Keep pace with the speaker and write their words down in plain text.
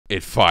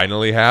It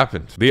finally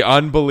happened. The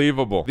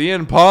unbelievable. The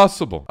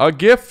impossible. A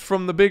gift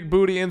from the big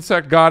booty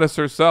insect goddess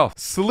herself.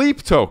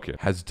 Sleep Token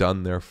has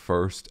done their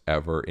first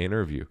ever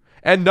interview.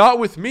 And not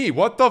with me.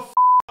 What the f***?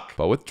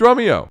 But with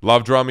Drumeo.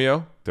 Love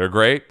Drumeo. They're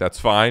great. That's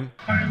fine.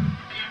 I am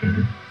 2,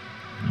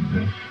 and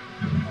this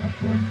is an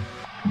offering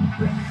from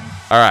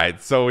Drumeo. All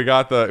right, so we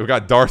got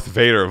Darth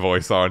Vader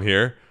voice on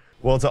here.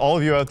 Well, to all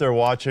of you out there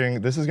watching,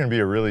 this is going to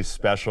be a really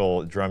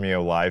special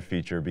Drumeo live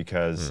feature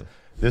because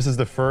this is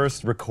the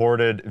first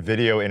recorded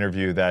video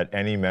interview that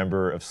any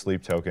member of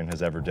Sleep Token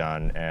has ever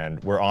done,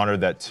 and we're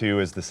honored that 2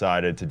 has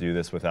decided to do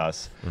this with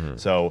us.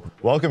 So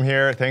welcome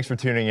here, thanks for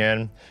tuning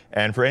in.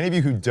 And for any of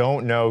you who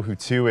don't know who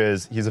 2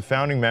 is, he's a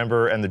founding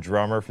member and the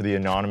drummer for the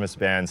anonymous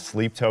band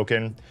Sleep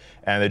Token,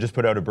 and they just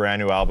put out a brand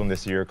new album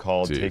this year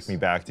called Take Me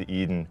Back to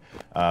Eden,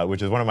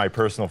 which is one of my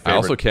personal favorites. I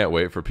also can't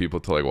wait for people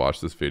to like watch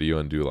this video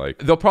and do like,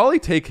 they'll probably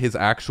take his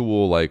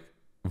actual like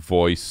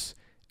voice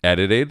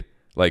edited,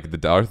 like the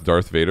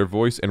Darth Vader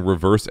voice, and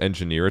reverse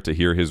engineer it to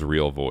hear his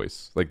real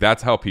voice. Like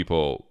that's how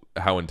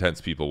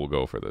intense people will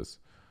go for this.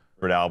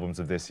 Albums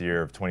of this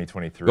year of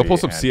 2023. They'll pull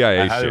some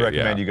CIA shit. I highly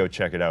recommend you go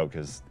check it out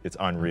because it's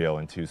unreal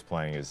and 2's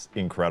playing is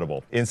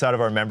incredible. Inside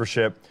of our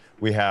membership,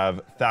 we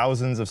have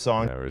thousands of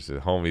songs.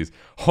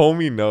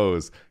 Homie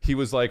knows. He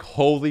was like,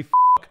 holy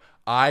fuck,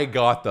 I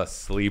got the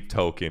Sleep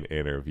Token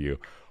interview.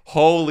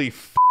 Holy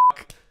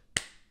fuck.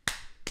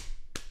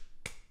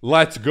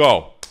 Let's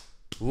go.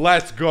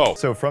 Let's go.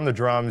 So from the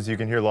drums, you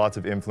can hear lots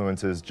of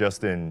influences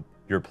just in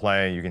your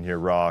playing. You can hear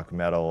rock,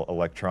 metal,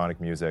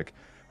 electronic music.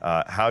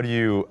 How do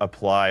you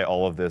apply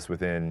all of this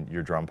within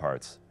your drum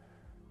parts?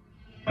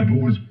 I've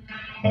always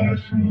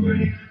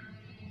personally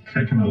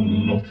taken a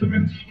lot of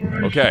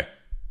inspiration. Okay,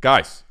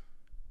 guys.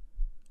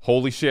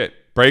 Holy shit.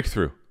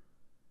 Breakthrough.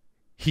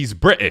 He's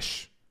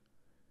British.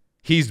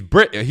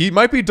 He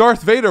might be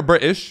Darth Vader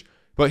British,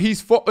 but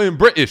he's fucking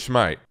British,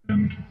 mate.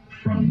 And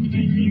from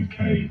the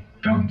UK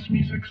dance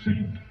music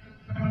scene,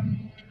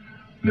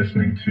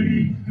 listening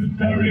to the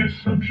various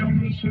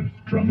subgenres of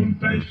drum and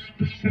bass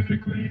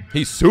specifically.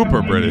 He's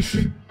super British.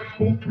 I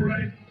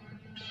incorporate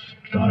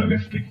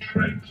stylistic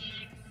traits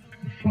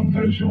from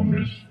those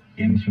genres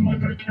into my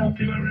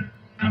vocabulary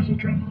as a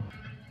drummer.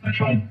 I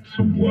try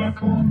to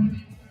work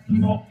on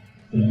not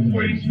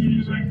always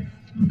using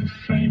the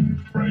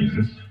same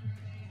phrases.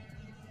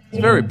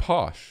 It's very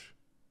posh.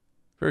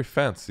 Very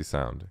fancy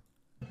sounding.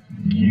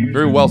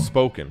 Very well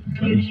spoken.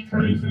 Those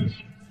phrases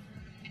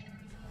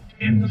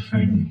in the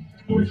same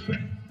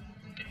voicing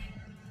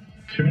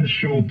to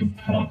ensure the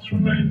parts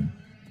remain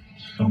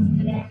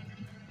somewhat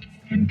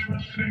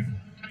interesting.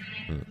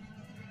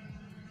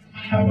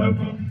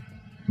 However,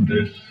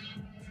 this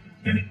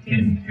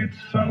in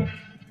itself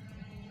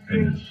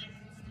is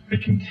a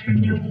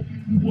continual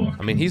work.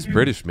 I mean, he's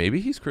British.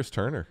 Maybe he's Chris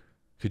Turner.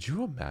 Could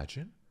you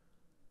imagine?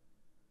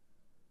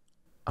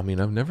 I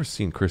mean, I've never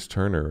seen Chris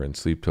Turner and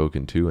Sleep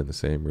Token 2 in the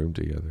same room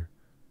together.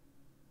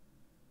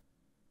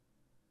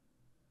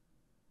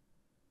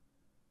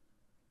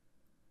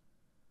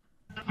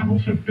 I'm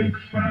also a big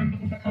fan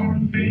of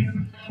R&B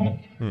and pop,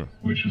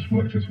 which has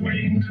worked its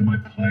way into my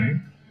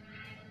playing.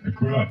 I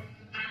grew up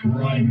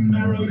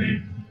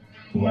primarily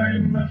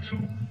playing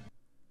metal.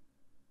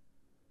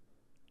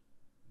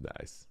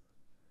 Nice.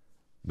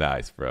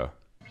 Nice, bro.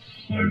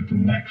 So the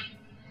next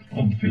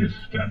obvious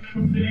step for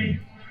me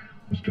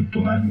was to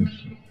blend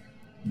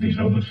these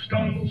other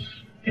styles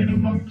in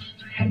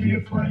amongst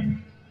heavier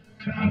playing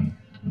to add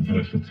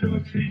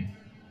versatility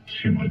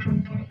to my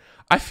drum part.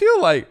 I feel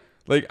like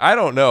I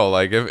don't know,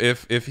 like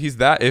if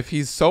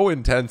he's so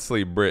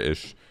intensely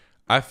British,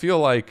 I feel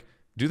like,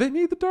 do they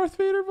need the Darth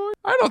Vader voice?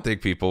 I don't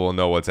think people will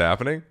know what's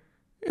happening.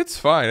 It's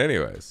fine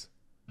anyways.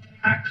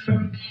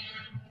 Accents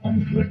on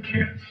the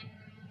kit.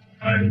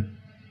 I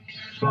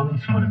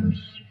sometimes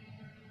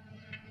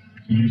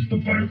use the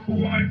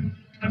vocal line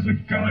as a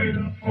guide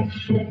of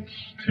sorts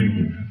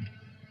to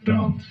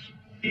dance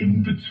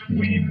in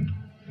between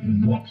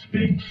what's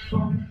being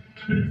sung,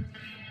 to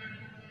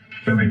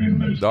filling in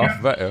those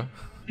Darth gaps, Vader,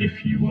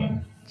 if you will.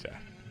 Yeah.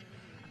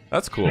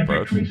 That's cool,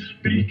 bro. Typically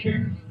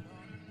speaking,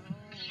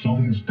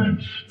 songs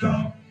don't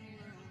start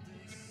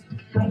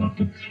from a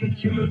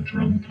particular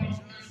drum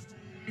part,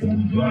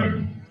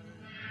 although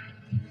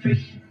this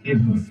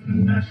isn't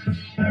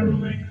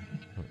necessarily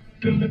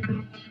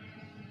deliberate.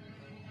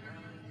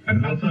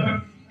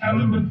 Another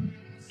element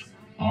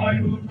I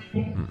look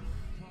for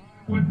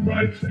when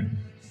writing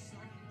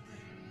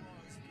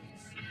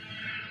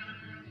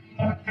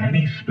are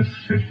any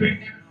specific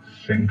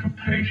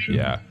syncopation.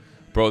 Yeah.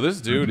 Bro, this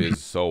dude is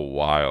so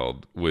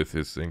wild with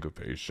his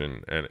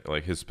syncopation and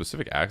like his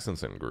specific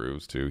accents and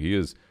grooves too. He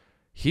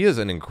is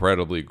an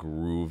incredibly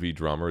groovy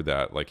drummer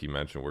that, like you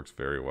mentioned, works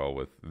very well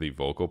with the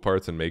vocal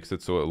parts and makes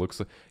it so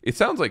it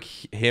sounds like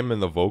him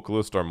and the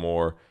vocalist are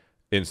more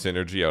in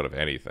synergy out of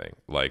anything.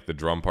 Like the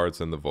drum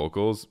parts and the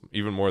vocals,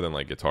 even more than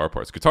like guitar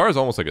parts. Guitar is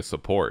almost like a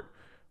support,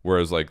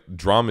 whereas like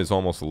drum is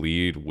almost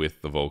lead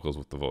with the vocals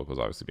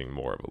obviously being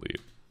more of a lead.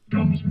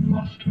 Drums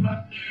must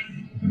match.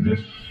 This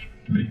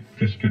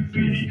could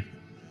be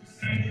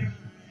a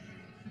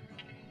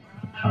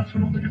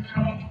pattern on the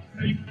guitar,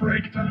 a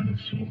breakdown of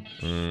sorts.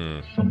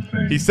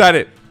 Something. He said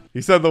it.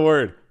 He said the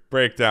word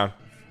breakdown.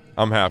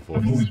 I'm half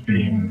I've voice. always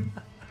been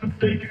a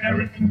big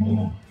Eric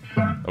Moore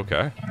fan.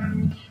 Okay.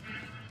 And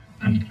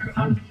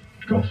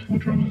gospel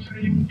drummers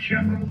in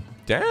general.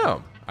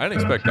 Damn. I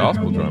didn't But expect I've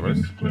taken gospel a lot of drummers.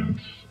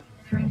 influence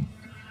from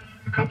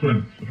a couple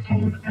of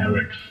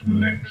Eric's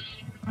licks.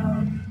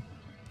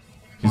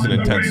 He's an find their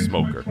intense way into my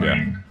smoker,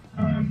 playing.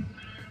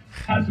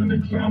 As an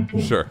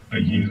example, Sure. I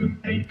use an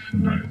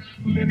 8-note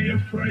linear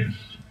phrase,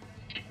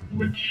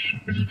 which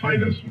is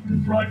played as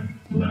right,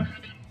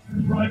 left,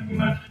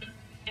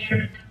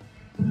 kick,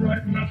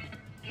 right, left,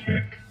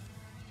 kick.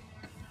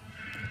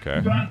 Okay.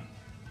 That,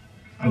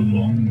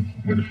 along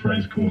with a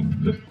phrase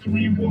called the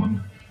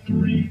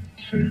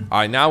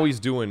 3-1-3-2. Now he's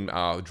doing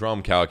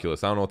drum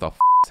calculus. I don't know what the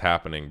is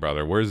happening,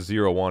 brother. Where's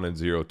 0, 1, and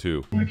 0,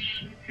 2?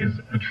 Which is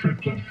a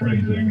triplet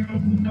phrasing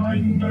of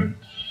 9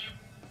 notes,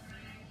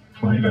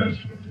 played as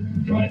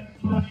right,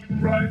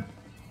 right,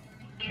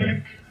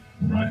 kick,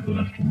 right,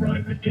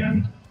 right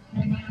again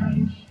on the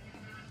hands,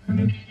 and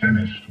then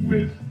finished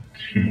with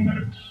 2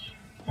 notes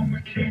on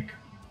the kick.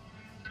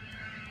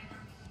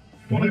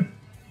 What I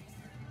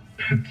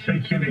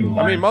particularly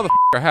like... I mean,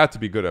 motherfucker had to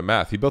be good at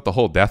math. He built the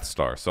whole Death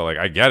Star, so, like,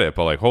 I get it,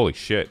 but, like, holy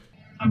shit.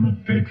 I'm a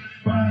big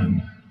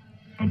fan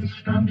of the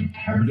standard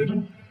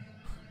paradiddle.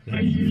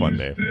 I use Fun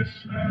name. this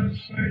as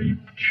a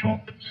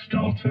chop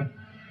starter.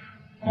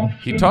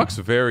 He talks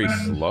very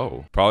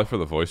slow. Probably for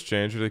the voice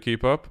changer to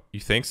keep up. You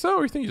think so,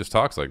 or you think he just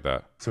talks like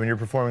that? So when you're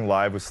performing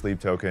live with Sleep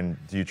Token,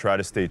 do you try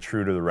to stay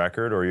true to the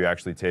record, or are you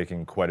actually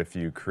taking quite a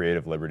few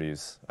creative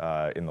liberties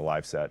in the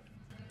live set?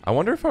 I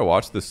wonder if I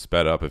watch this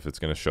sped up, if it's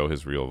going to show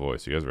his real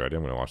voice. You guys ready?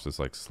 I'm going to watch this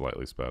like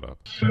slightly sped up.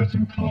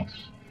 Certain parts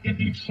in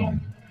each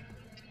song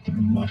that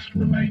must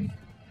remain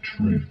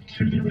true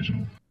to the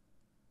original.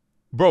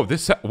 Bro,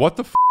 what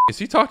the is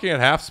he talking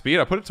at half speed?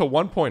 I put it to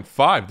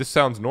 1.5. This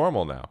sounds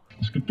normal now.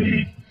 This could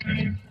be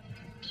a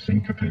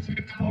syncopated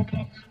guitar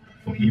part,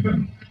 or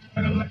even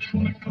an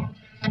electronic part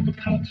on the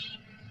pads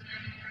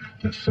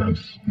that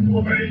serves more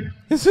of a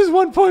This is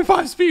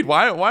 1.5 speed.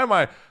 Why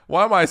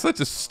am I such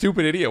a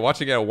stupid idiot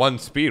watching it at 1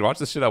 speed? Watch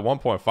this shit at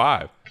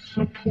 1.5.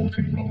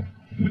 supporting role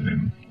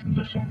within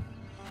the song.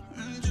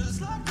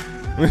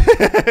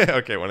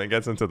 Okay, when it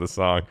gets into the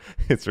song,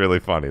 it's really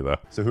funny though.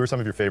 So who are some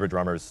of your favorite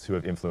drummers who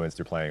have influenced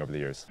your playing over the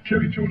years?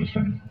 Joey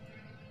Jordison,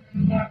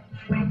 Matt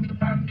from the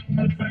band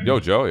Mudvayne. Yo,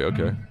 Joey,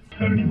 okay.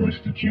 Tony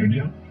Royster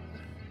Jr.,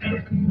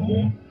 Eric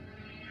Moore,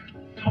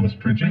 Thomas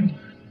Pridgeon,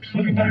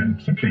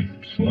 simply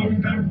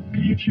slowing down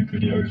YouTube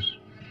videos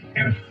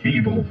in a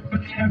feeble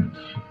attempt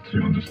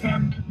to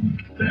understand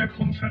their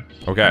concepts.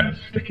 Okay,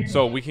 Sticking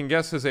so we can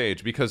guess his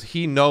age because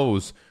he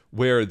knows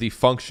where the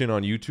function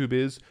on YouTube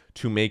is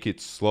to make it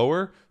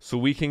slower. So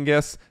we can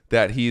guess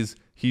that he's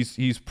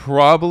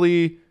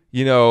probably,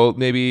 you know,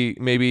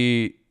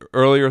 maybe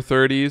earlier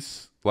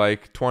 30s,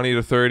 like 20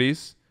 to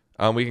 30s.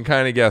 We can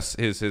kind of guess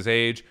his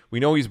age. We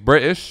know he's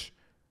British.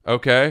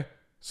 Okay,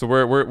 so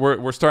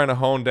we're starting to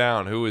hone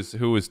down who is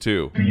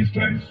 2. These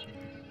days,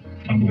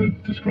 I'm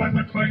going to describe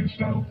my playing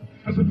style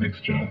as a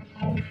mixture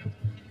of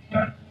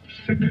that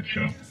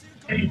signature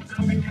Abe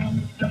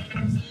Cunningham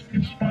Deftones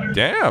inspired.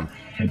 Damn.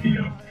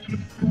 Heavier sort of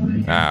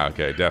groovy.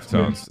 Okay,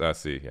 Deftones.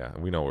 That's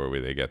we know where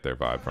they get their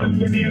vibe A from.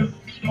 linear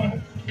style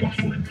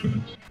gospel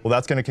influence. Well,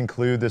 that's going to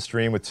conclude this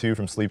stream with Tu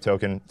from Sleep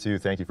Token. Tu,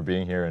 thank you for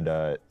being here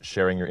and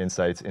sharing your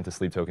insights into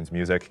Sleep Token's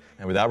music.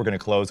 And with that, we're going to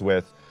close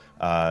with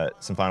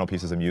some final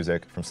pieces of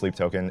music from Sleep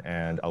Token,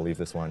 and I'll leave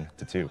this one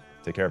to Tu.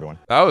 Take care, everyone.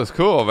 That was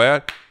cool,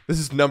 man. This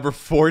is number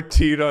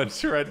 14 on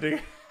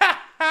trending.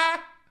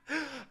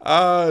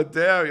 Oh,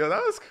 damn, yo,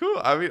 that was cool.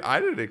 I mean, I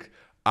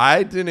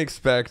didn't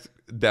expect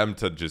them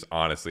to just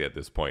honestly at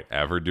this point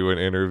ever do an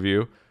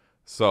interview.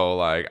 So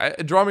like,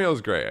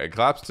 Drumeo's great. I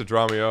claps to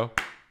Drumeo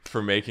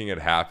for making it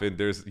happen.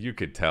 You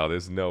could tell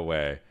there's no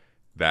way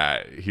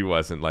that he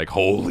wasn't like,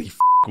 holy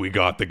we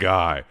got the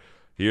guy.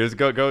 Here's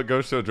go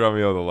show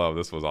Drumeo the love.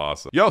 This was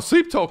awesome. Yo,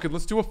 Sleep Token,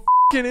 let's do a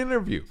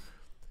interview.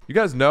 You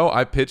guys know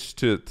I pitched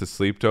to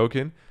Sleep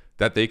Token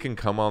that they can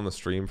come on the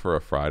stream for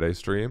a Friday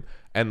stream,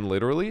 and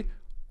literally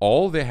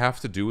all they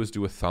have to do is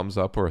do a thumbs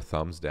up or a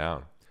thumbs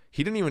down.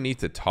 He didn't even need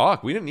to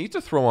talk. We didn't need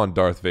to throw on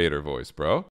Darth Vader voice, bro.